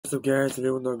What's up, guys? Today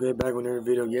we're gonna get back on another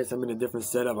video. Yes, I'm in a different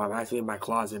setup. I'm actually in my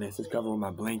closet. It's just covered with my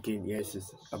blanket. Yes,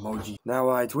 it's emoji. Now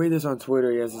I tweeted this on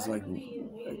Twitter. Yes, it's like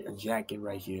a jacket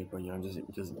right here, but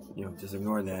just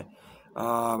ignore that.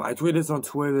 I tweeted this on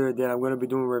Twitter that I'm gonna be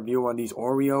doing a review on these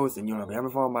Oreos, and if you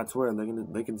haven't followed my Twitter,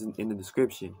 link is in the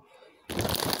description.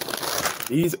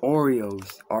 These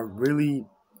Oreos are really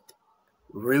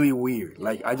weird.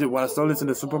 Like when I saw this in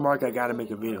the supermarket, I gotta make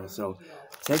a video. So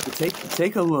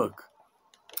take a look.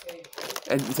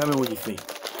 And tell me what you think.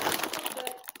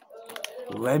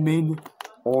 Lemon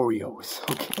Oreos,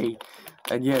 okay?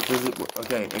 And yes,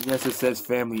 it says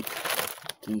family.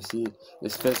 Can you see it?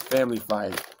 It says family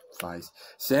family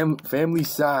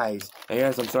size. And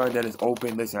yes, I'm sorry that it's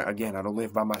open. Listen, again, I don't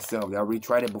live by myself. Y'all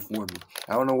retried it before me.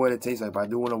 I don't know what it tastes like, but I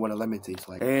do know what a lemon tastes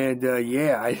like. And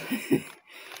yeah,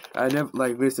 I never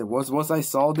listen. Once I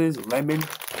saw this lemon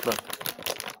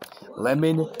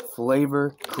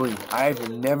flavor cream. I've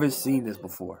never seen this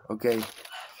before, okay?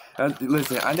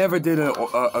 Listen, I never did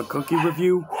a cookie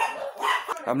review.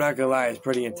 I'm not gonna lie, it's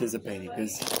pretty anticipating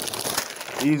because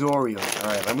these Oreos.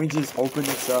 Alright, let me just open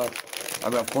this up. I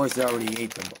mean, of course, I already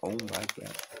ate them. Oh my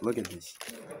god, look at this.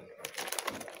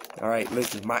 Alright,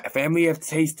 listen, my family have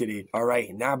tasted it.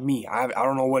 Alright, not me. I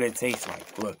don't know what it tastes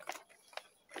like. Look.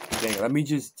 Okay, let me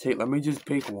just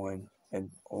pick one. And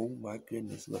oh my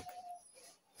goodness, look.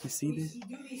 You see this?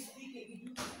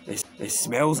 It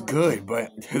smells good,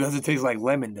 but it doesn't taste like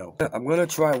lemon though. I'm gonna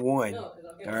try one.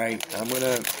 Alright, I'm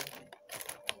gonna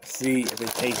see if it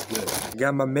tastes good.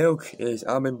 Got my milk, is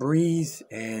Almond Breeze,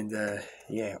 and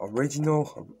yeah,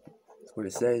 original. That's what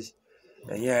it says.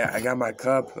 And yeah, I got my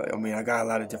cup. I mean, I got a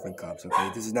lot of different cups, okay?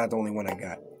 This is not the only one I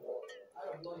got.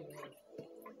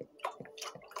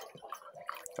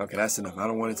 Okay, that's enough. I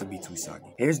don't want it to be too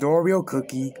soggy. Here's the Oreo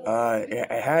cookie.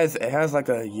 It has like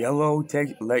a yellow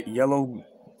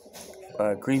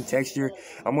cream texture.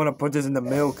 I'm gonna put this in the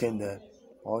milk and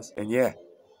yeah,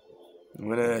 I'm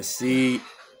gonna see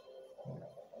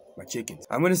my chickens.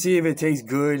 I'm gonna see if it tastes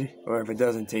good or if it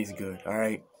doesn't taste good. All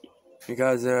right,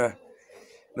 because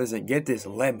listen, get this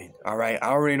lemon. All right, I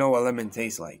already know what lemon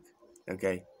tastes like.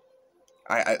 Okay.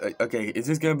 Okay, is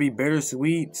this gonna be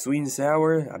bittersweet, sweet and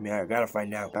sour? I mean, I gotta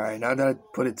find out. All right, now that I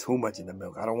put it too much in the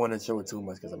milk, I don't want to show it too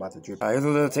much because I'm about to drip. Here's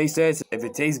what the taste test. If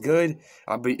it tastes good,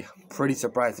 I'll be pretty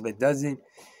surprised. If it doesn't,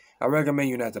 I recommend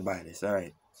you not to buy this. All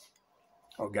right.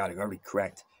 Oh god, it already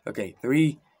cracked. Okay,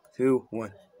 3, 2,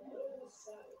 1.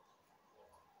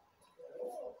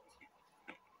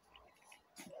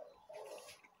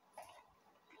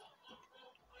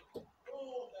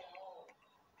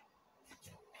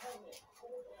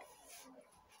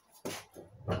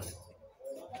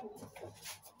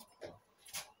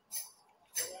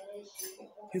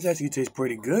 This actually tastes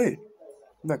pretty good.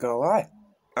 I'm not gonna lie.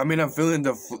 I mean, I'm feeling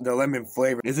the lemon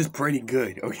flavor. This is pretty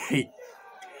good, okay?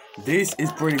 This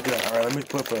is pretty good. All right, let me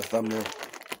put for a thumbnail.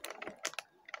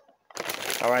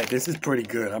 All right, this is pretty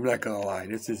good. I'm not gonna lie.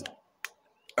 This is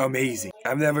amazing.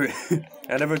 I never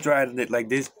tried it like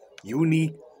this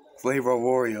unique flavor of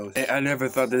Oreos. I never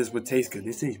thought that this would taste good.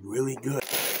 This tastes really good.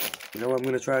 You know what? I'm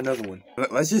gonna try another one.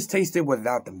 Let's just taste it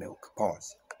without the milk.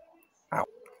 Pause. Ow.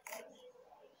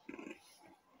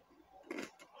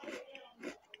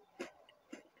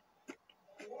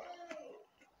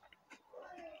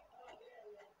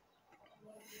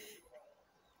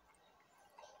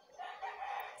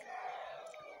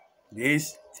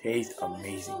 This tastes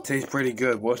amazing. Tastes pretty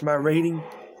good. What's my rating?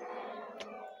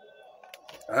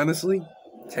 Honestly,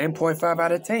 10.5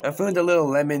 out of 10. I'm feeling the little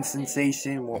lemon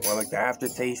sensation, or like the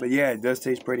aftertaste. But yeah, it does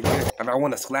taste pretty good. I mean, I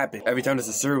want to slap it every time there's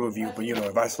a cereal review. But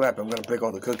if I slap it, I'm going to break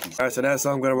all the cookies. Alright, so that's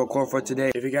all I'm going to record for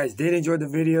today. If you guys did enjoy the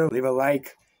video, leave a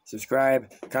like,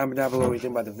 subscribe, comment down below what you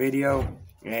think about the video.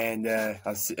 And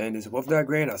it's Wolf Dog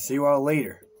Grand. I'll see you all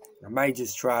later. I might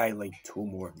just try like 2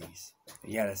 more of these.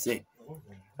 Yeah, that's it.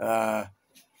 I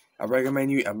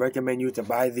recommend you to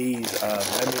buy these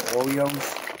lemon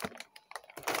Oreos.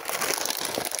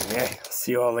 Yeah,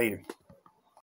 see you all later.